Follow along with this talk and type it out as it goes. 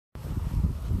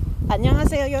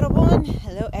안녕하세요, 여러분.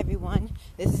 Hello, everyone.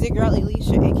 This is your girl,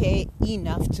 Alicia, aka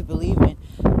Enough to Believe in.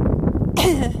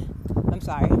 I'm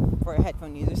sorry for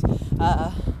headphone users.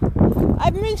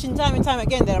 I've mentioned time and time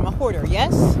again that I'm a hoarder,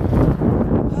 yes?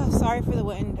 Sorry for the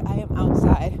wind. I am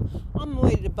outside on my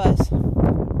way to the bus.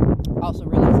 Also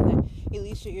realizing that,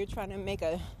 Alicia, you're trying to make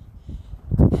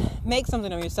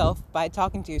something of yourself by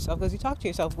talking to yourself, because you talk to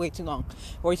yourself way too long,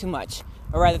 way too much.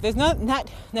 Or rather, there's not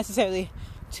necessarily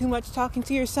too much talking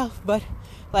to yourself, but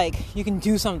like you can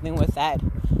do something with that.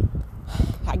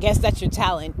 I guess that's your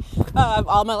talent.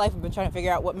 All my life I've been trying to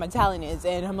figure out what my talent is,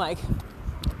 and I'm like,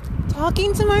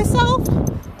 talking to myself,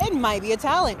 it might be a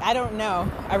talent. I don't know.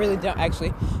 I really don't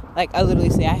actually. Like, I literally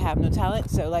say I have no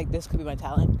talent, so like this could be my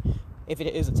talent. If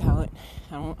it is a talent,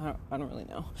 I don't really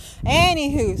know.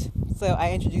 Anywho's, so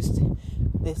I introduced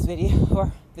this video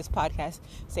or this podcast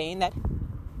saying that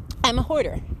I'm a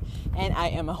hoarder, and I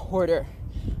am a hoarder.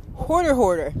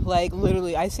 Hoarder. Like,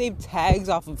 literally, I save tags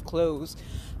off of clothes.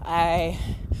 And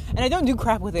I don't do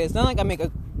crap with it. It's not like I make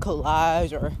a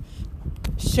collage or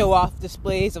show off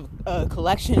displays of a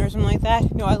collection or something like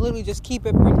that. No, I literally just keep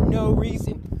it for no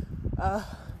reason.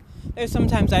 There's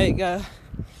sometimes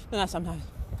not sometimes,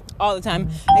 all the time,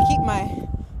 I keep my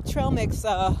trail mix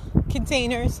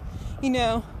containers, thinking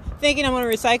I'm going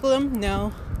to recycle them.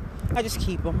 No, I just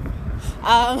keep them.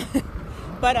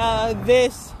 But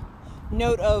this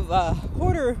note of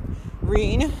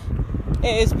hoardering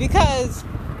is because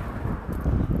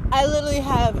I literally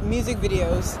have music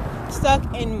videos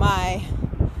stuck in my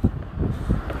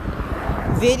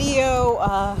video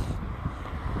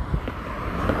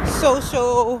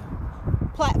social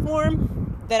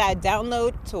platform that I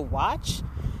download to watch.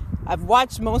 I've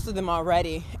watched most of them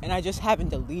already, and I just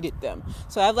haven't deleted them.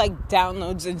 So I have like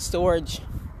downloads in storage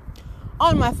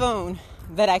on my phone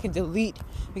that I can delete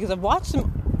because I've watched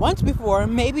them once before,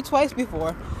 maybe twice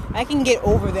before. I can get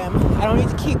over them. I don't need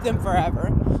to keep them forever.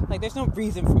 Like, there's no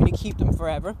reason for me to keep them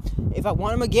forever. If I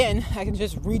want them again, I can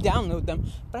just re-download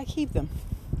them, but I keep them.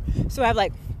 So I have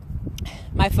like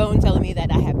my phone telling me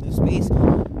that I have no space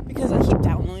because I keep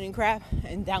downloading crap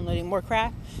and downloading more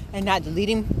crap and not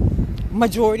deleting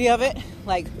majority of it.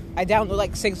 Like, I download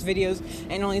like 6 videos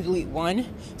and only delete 1.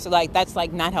 So like, that's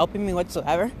like not helping me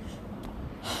whatsoever.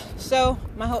 So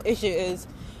my whole issue is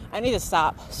I need to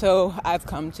stop. So I've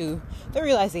come to the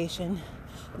realization,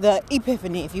 the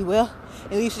epiphany, if you will.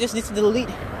 Alicia just needs to delete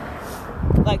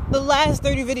like the last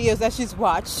 30 videos that she's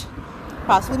watched,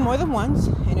 possibly more than once.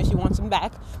 And if she wants them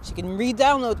back, she can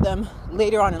re-download them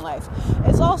later on in life.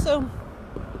 It's also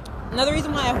another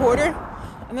reason why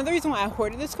I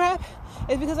hoarded this crap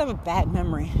is because I have a bad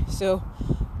memory. So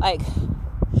like,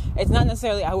 it's not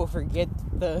necessarily I will forget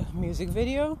the music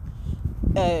video,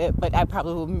 but I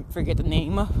probably will forget the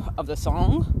name of the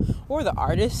song or the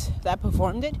artist that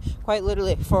performed it. Quite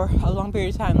literally, for a long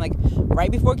period of time, like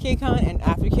right before KCON and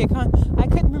after KCON, I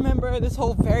couldn't remember this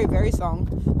whole very, very song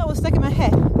that was stuck in my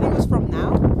head. I think it was From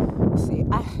Now.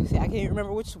 I can't even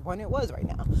remember which one it was right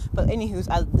now. But anywho's,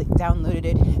 I downloaded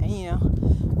it,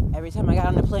 and every time I got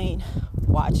on the plane,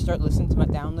 start listening to my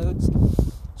downloads,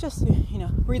 just to,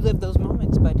 relive those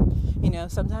moments. But,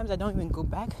 sometimes I don't even go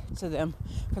back to them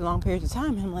for long periods of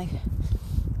time. And I'm like,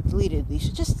 delete it,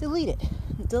 Alicia. Just delete it.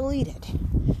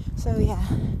 So, yeah,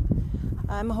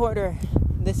 I'm a hoarder.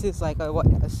 This is like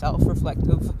a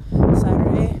self-reflective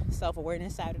Saturday,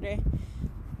 self-awareness Saturday.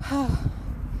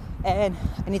 And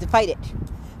I need to fight it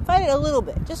a little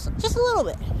bit. Just a little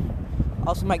bit.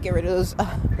 Also might get rid of those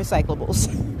recyclables.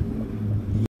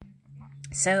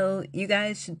 So you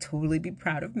guys should totally be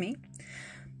proud of me.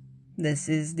 This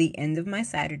is the end of my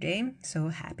Saturday. So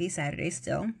happy Saturday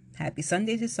still. Happy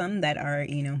Sunday to some that are,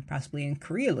 possibly in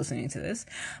Korea listening to this.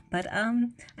 But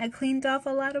I cleaned off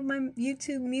a lot of my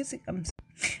YouTube music.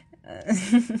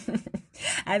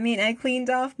 I cleaned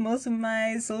off most of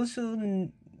my social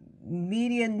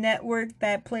media network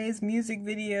that plays music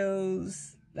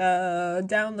videos,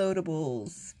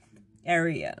 downloadables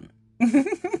area.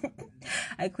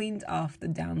 I cleaned off the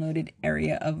downloaded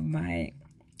area of my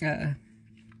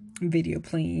video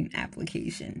playing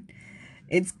application.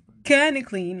 It's kind of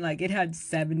clean. Like, it had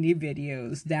 70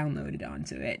 videos downloaded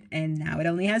onto it, and now it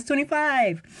only has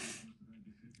 25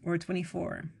 or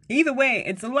 24. Either way,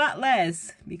 it's a lot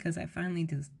less because I finally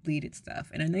deleted stuff.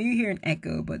 And I know you hear an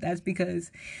echo, but that's because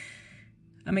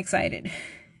I'm excited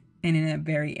and in a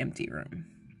very empty room.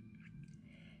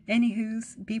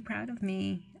 Anywho's, be proud of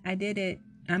me. I did it.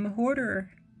 I'm a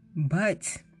hoarder,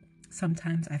 but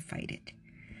sometimes I fight it.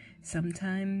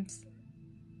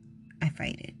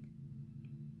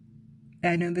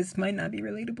 I know this might not be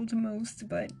relatable to most,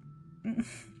 but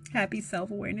happy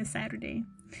Self-Awareness Saturday.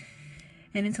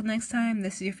 And until next time,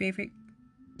 this is your favorite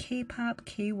K-pop,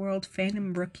 K-world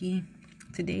fandom rookie.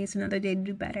 Today is another day to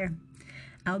do better.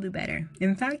 I'll do better.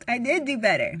 In fact, I did do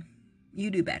better. You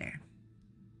do better.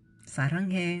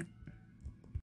 사랑해.